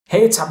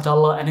Hey, it's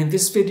Abdullah, and in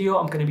this video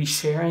I'm going to be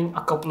sharing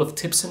a couple of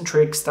tips and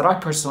tricks that I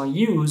personally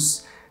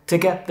use to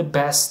get the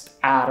best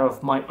out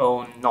of my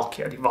own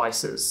Nokia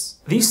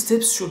devices. These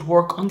tips should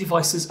work on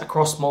devices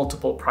across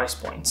multiple price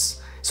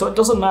points, so it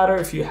doesn't matter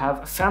if you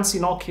have a fancy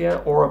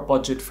Nokia or a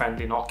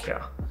budget-friendly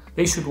Nokia.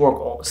 They should work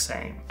all the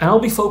same. And I'll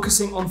be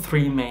focusing on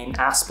three main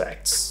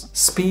aspects: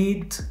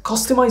 speed,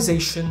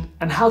 customization,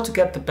 and how to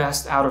get the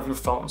best out of your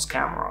phone's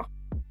camera.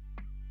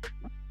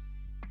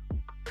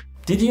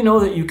 Did you know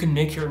that you can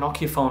make your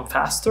Nokia phone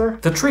faster?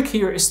 The trick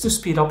here is to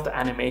speed up the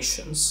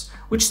animations,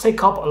 which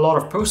take up a lot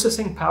of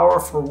processing power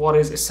for what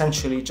is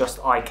essentially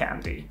just eye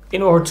candy.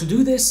 In order to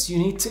do this, you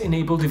need to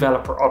enable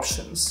developer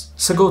options.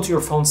 So go to your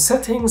phone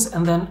settings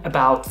and then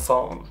About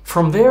Phone.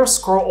 From there,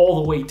 scroll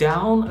all the way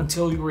down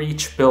until you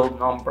reach Build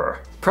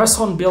Number. Press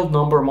on Build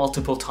Number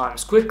multiple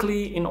times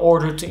quickly in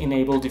order to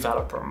enable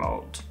developer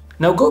mode.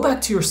 Now go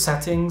back to your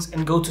settings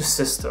and go to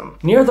System.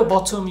 Near the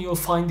bottom, you'll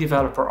find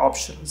Developer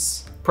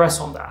Options.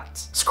 Press on that.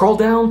 Scroll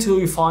down till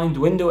you find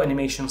Window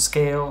Animation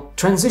Scale,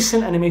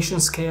 Transition Animation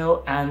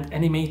Scale, and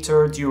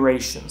Animator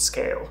Duration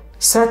Scale.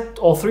 Set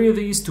all three of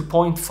these to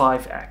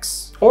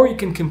 0.5x, or you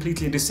can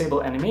completely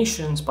disable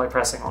animations by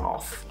pressing on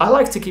off. I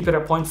like to keep it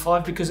at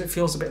 0.5 because it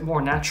feels a bit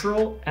more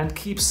natural and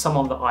keeps some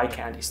of the eye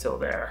candy still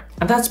there.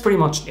 And that's pretty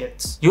much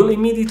it. You'll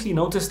immediately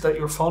notice that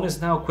your phone is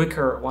now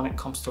quicker when it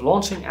comes to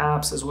launching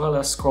apps as well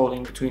as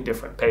scrolling between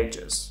different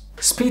pages.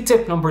 Speed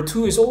tip number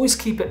 2 is always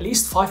keep at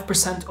least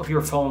 5% of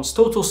your phone's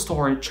total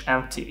storage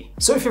empty.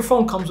 So if your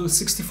phone comes with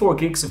 64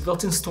 gigs of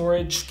built-in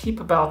storage, keep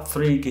about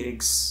 3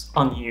 gigs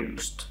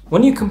unused.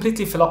 When you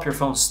completely fill up your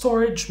phone's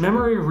storage,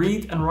 memory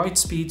read and write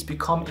speeds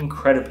become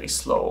incredibly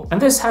slow,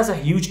 and this has a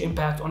huge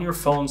impact on your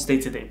phone's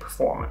day-to-day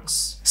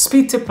performance.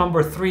 Speed tip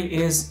number 3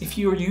 is if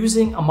you're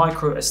using a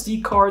micro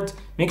SD card,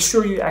 make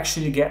sure you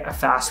actually get a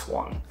fast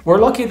one. We're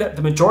lucky that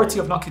the majority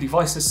of Nokia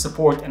devices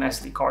support an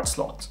SD card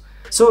slot.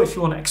 So if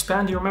you want to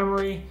expand your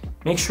memory,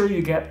 make sure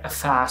you get a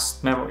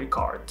fast memory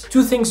card.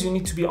 2 things you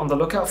need to be on the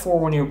lookout for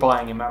when you're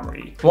buying a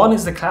memory. 1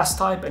 is the class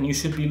type, and you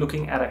should be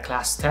looking at a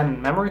class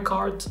 10 memory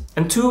card.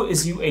 And 2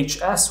 is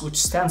UHS, which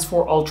stands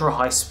for ultra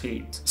high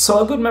speed.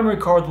 So a good memory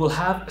card will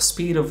have a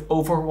speed of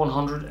over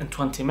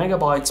 120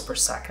 megabytes per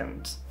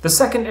second. The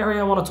second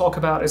area I want to talk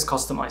about is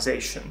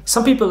customization.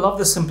 Some people love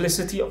the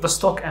simplicity of the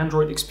stock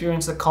Android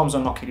experience that comes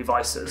on Nokia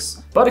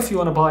devices. But if you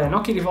want to buy a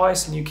Nokia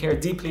device and you care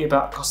deeply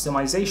about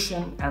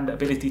customization and the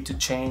ability to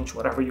change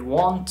whatever you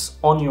want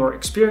on your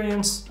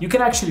experience, you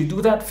can actually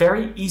do that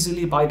very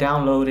easily by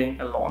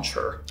downloading a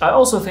launcher. I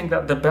also think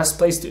that the best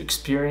place to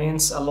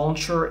experience a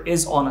launcher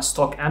is on a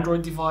stock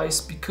Android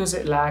device because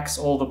it lacks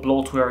all the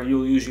bloatware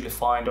you'll usually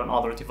find on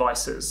other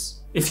devices.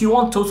 If you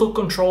want total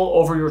control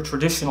over your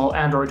traditional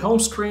Android home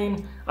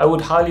screen, I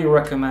would highly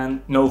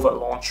recommend Nova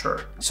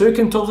Launcher. So you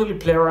can totally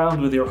play around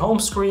with your home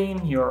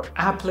screen, your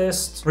app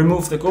list,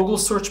 remove the Google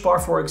search bar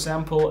for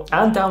example,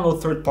 and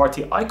download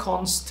third-party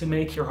icons to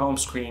make your home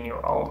screen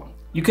your own.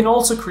 You can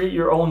also create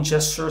your own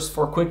gestures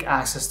for quick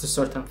access to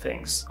certain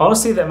things.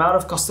 Honestly, the amount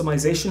of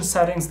customization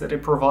settings that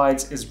it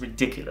provides is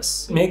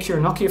ridiculous. Make your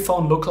Nokia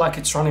phone look like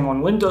it's running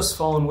on Windows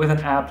Phone with an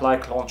app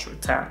like Launcher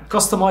 10.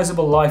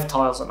 Customizable live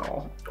tiles and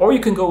all. Or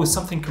you can go with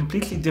something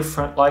completely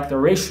different like the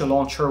Ratio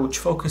Launcher, which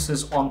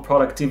focuses on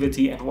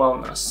productivity and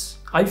wellness.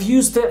 I've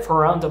used it for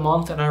around a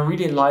month and I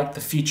really like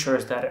the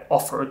features that it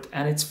offered,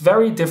 and it's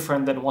very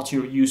different than what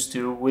you're used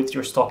to with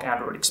your stock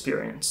Android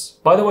experience.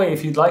 By the way,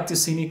 if you'd like to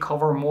see me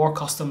cover more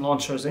custom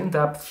launchers in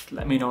depth,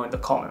 let me know in the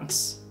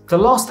comments. The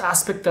last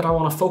aspect that I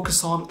want to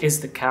focus on is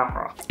the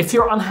camera. If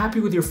you're unhappy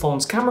with your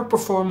phone's camera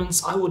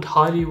performance, I would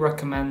highly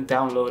recommend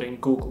downloading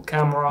Google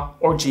Camera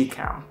or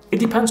Gcam.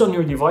 It depends on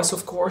your device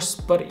of course,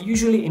 but it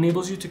usually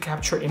enables you to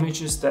capture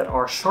images that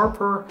are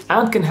sharper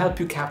and can help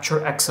you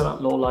capture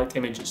excellent low light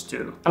images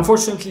too.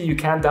 Unfortunately, you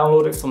can't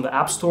download it from the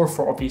App Store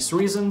for obvious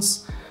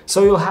reasons,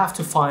 so you'll have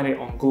to find it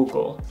on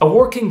Google. A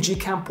working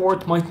Gcam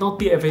port might not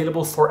be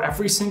available for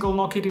every single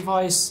Nokia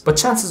device, but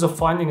chances of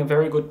finding a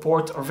very good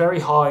port are very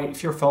high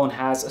if your phone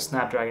has a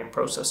Snapdragon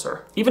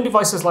processor. Even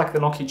devices like the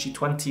Nokia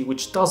G20,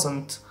 which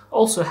doesn't,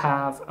 also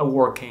have a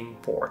working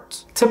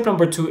port. Tip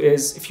number 2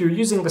 is, if you're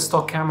using the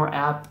stock camera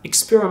app,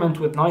 experiment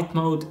with night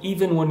mode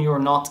even when you're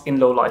not in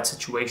low light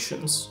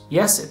situations.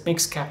 Yes, it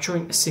makes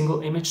capturing a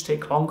single image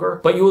take longer,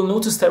 but you will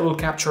notice that it will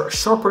capture a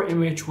sharper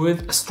image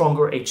with a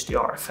stronger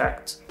HDR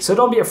effect. So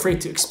don't be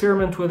afraid to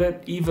experiment with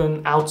it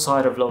even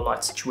outside of low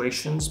light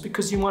situations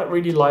because you might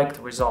really like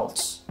the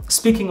results.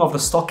 Speaking of the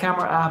stock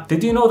camera app,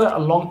 did you know that a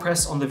long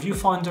press on the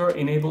viewfinder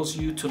enables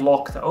you to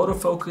lock the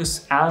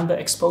autofocus and the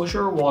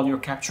exposure while you're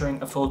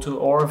capturing a photo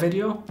or a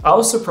video? I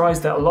was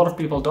surprised that a lot of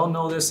people don't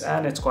know this,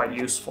 and it's quite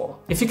useful.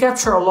 If you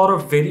capture a lot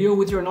of video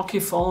with your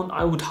Nokia phone,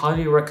 I would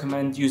highly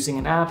recommend using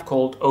an app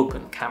called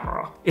Open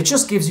Camera. It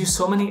just gives you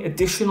so many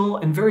additional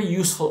and very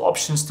useful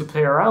options to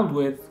play around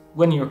with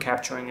when you're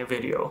capturing a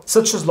video,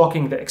 such as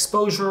locking the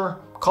exposure,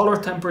 color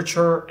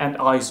temperature, and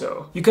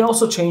ISO. You can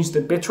also change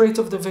the bitrate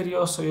of the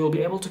video so you'll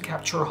be able to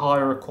capture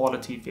higher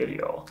quality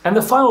video. And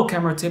the final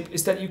camera tip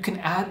is that you can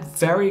add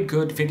very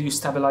good video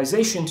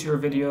stabilization to your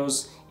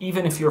videos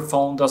even if your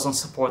phone doesn't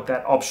support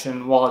that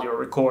option while you're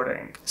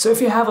recording. So if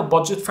you have a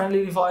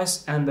budget-friendly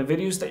device and the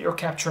videos that you're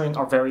capturing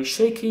are very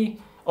shaky,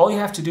 all you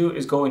have to do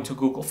is go into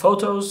Google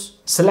Photos,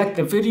 select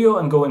the video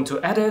and go into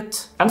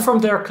Edit, and from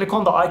there click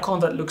on the icon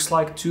that looks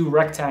like two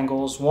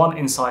rectangles, one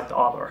inside the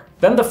other.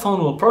 Then the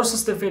phone will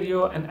process the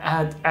video and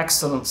add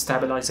excellent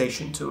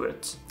stabilization to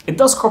it. It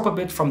does crop a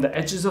bit from the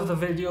edges of the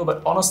video,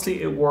 but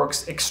honestly it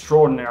works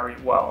extraordinarily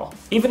well.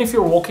 Even if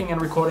you're walking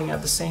and recording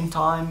at the same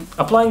time,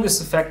 applying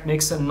this effect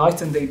makes a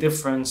night and day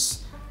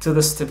difference to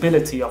the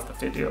stability of the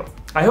video.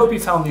 I hope you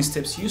found these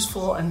tips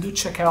useful, and do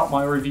check out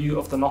my review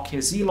of the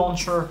Nokia Z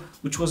launcher,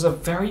 which was a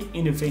very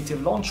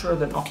innovative launcher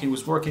that Nokia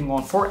was working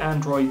on for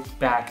Android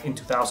back in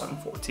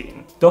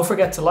 2014. Don't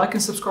forget to like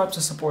and subscribe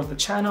to support the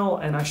channel,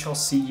 and I shall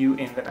see you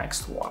in the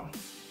next one.